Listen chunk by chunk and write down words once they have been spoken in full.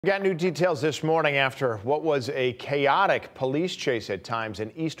Got new details this morning after what was a chaotic police chase at times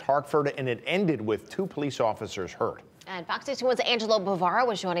in East Hartford, and it ended with 2 police officers hurt. And Fox 61's Angelo Bavaro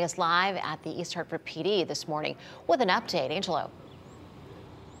was joining us live at the East Hartford PD this morning with an update. Angelo.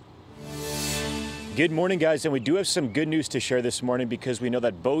 Good morning, guys, and we do have some good news to share this morning because we know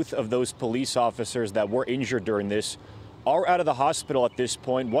that both of those police officers that were injured during this are out of the hospital at this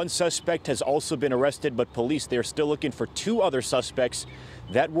point. One suspect has also been arrested, but police, they're still looking for 2 other suspects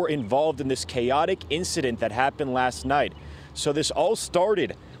that were involved in this chaotic incident that happened last night. So this all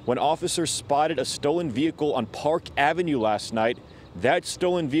started when officers spotted a stolen vehicle on Park Avenue last night. That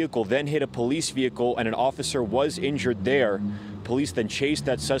stolen vehicle then hit a police vehicle and an officer was injured there. Police then chased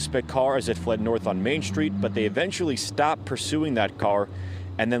that suspect car as it fled north on Main Street, but they eventually stopped pursuing that car.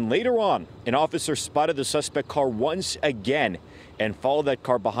 And then later on, an officer spotted the suspect car once again and followed that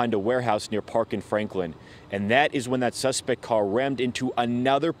car behind a warehouse near Park and Franklin. And that is when that suspect car rammed into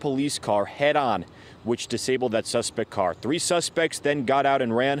another police car head on, which disabled that suspect car. 3 suspects then got out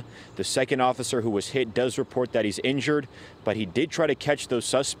and ran. The second officer who was hit does report that he's injured, but he did try to catch those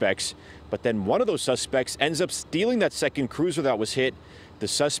suspects. But then one of those suspects ends up stealing that second cruiser that was hit. The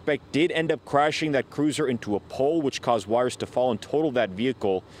suspect did end up crashing that cruiser into a pole, which caused wires to fall and total that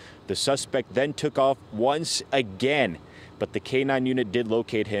vehicle. The suspect then took off once again, but the K9 unit did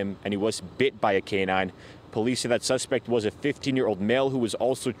locate him, and he was bit by a canine. Police say that suspect was a 15-year-old male who was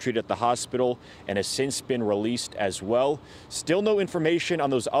also treated at the hospital and has since been released as well. Still no information on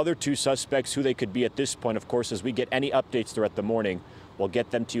those other 2 suspects, who they could be at this point. Of course, as we get any updates throughout the morning, we'll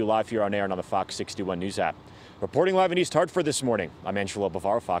get them to you live here on air and on the Fox 61 News app. Reporting live in East Hartford this morning, I'm Angelo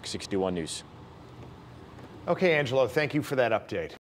Bavaro, Fox 61 News. Okay, Angelo, thank you for that update.